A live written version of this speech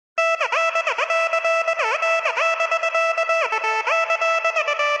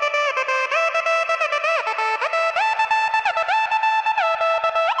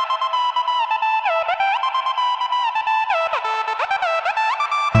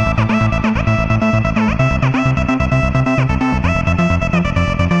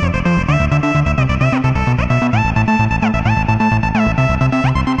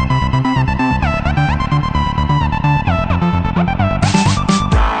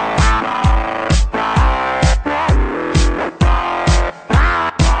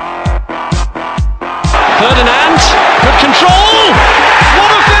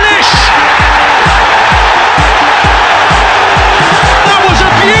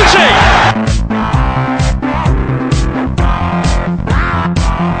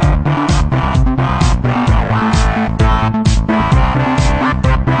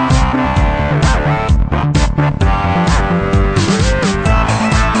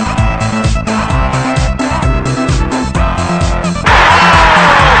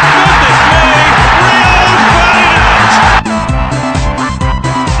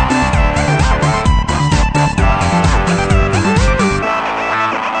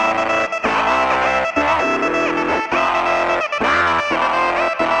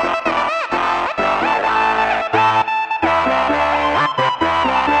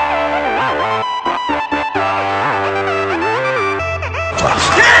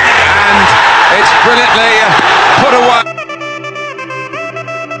And it's brilliantly put away.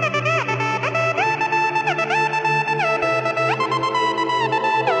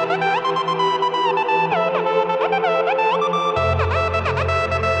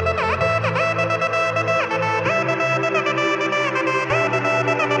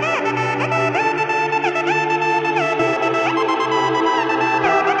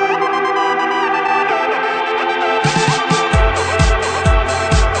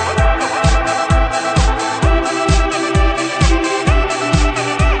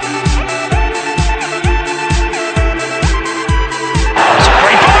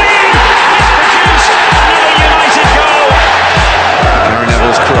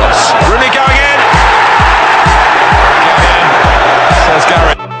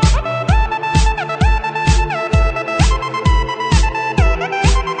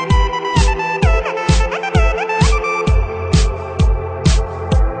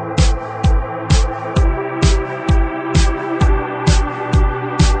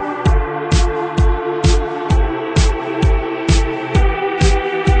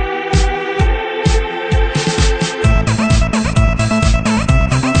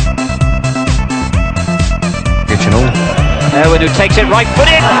 Who takes it right foot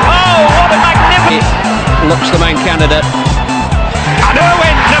in. Oh, what a magnificent! Looks the main candidate. And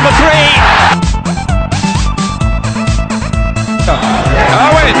Owen, number 3.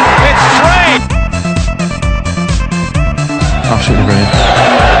 Owen, it's 3. Absolutely brilliant.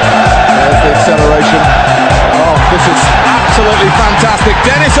 There's the acceleration. Oh, this is absolutely fantastic.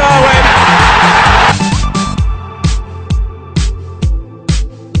 Dennis Owen.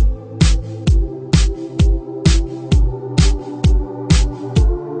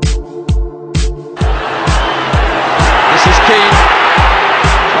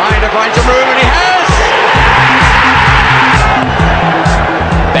 Finds some room and he has!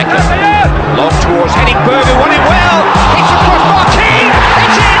 Beckham, long towards heading Berger, won it well! It's across Marquis!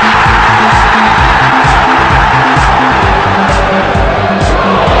 It's in!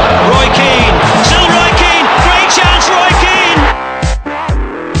 Roy Keane, still Roy Keane, great chance Roy Keane!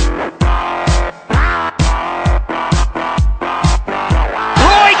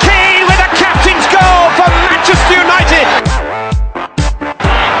 Roy Keane with a captain's goal for Manchester United!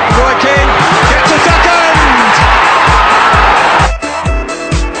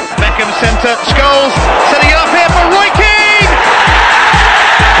 Centre, Scholes setting it up here for Roy Keane!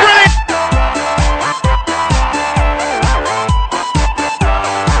 Brilliant!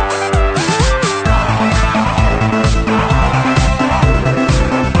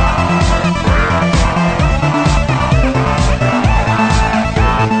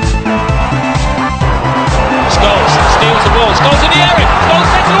 Scholes steals the ball, Scholes in the area, Scholes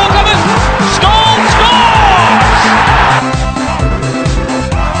sets it all coming! Scholes scores!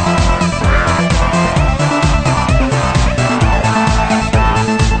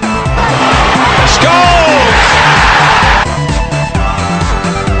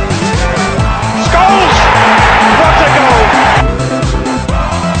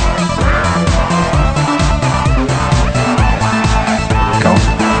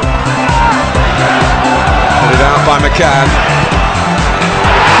 By McCann.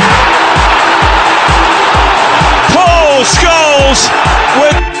 Paul Scholes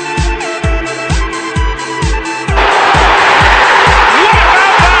with... What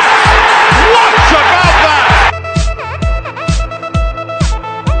about that? What about that?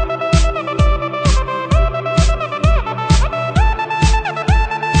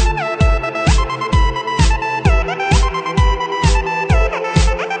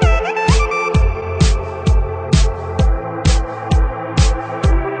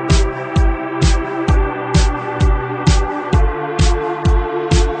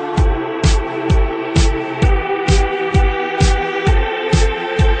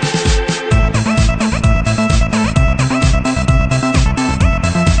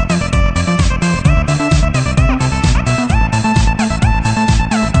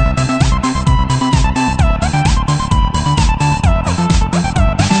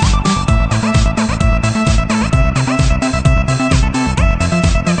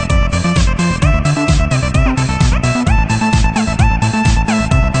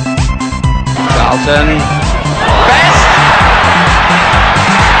 Charlton. Best!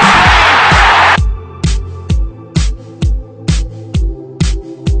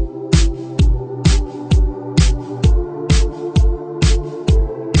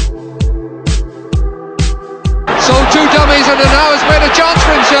 So 2 dummies and now has made a chance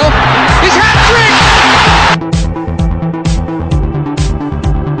for himself. His hat-trick!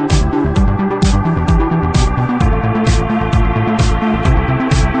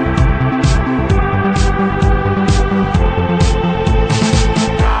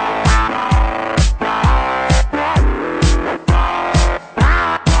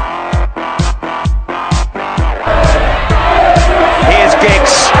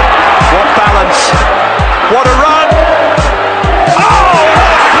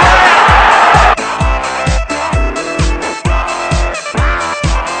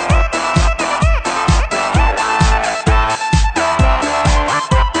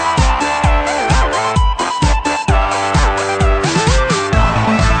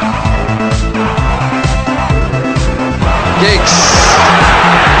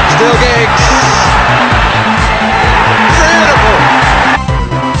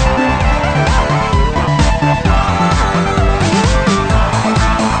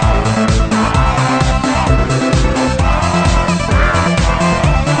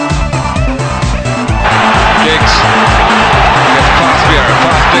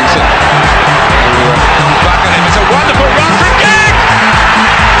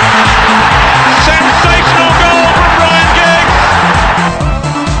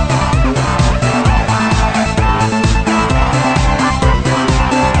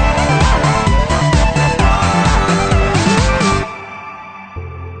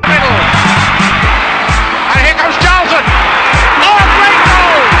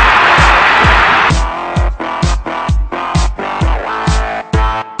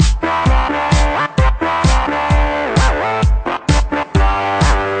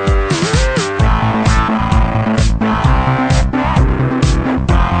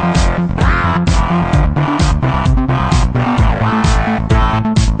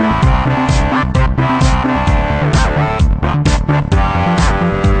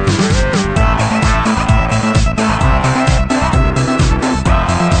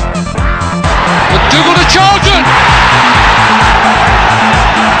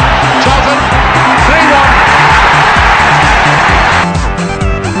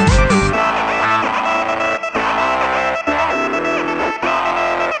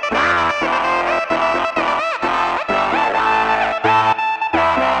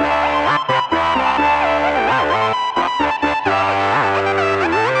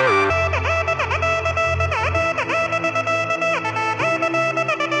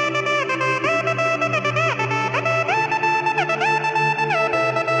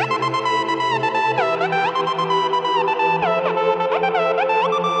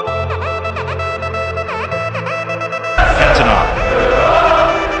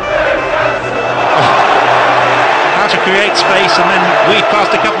 weaved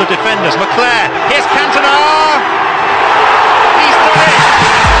past a couple of defenders. McClare, here's Cantona! He's done it!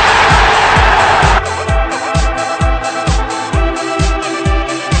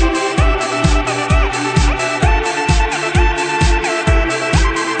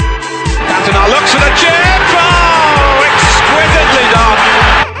 Cantona looks for the chip! Oh, exquisitely done!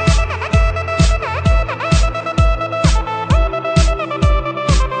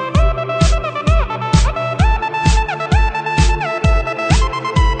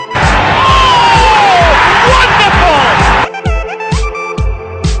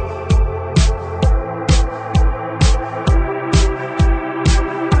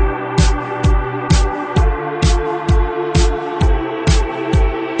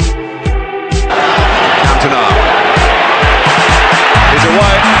 He's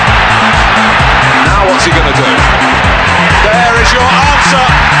away. Now what's he going to do? There is your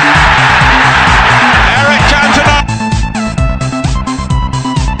answer.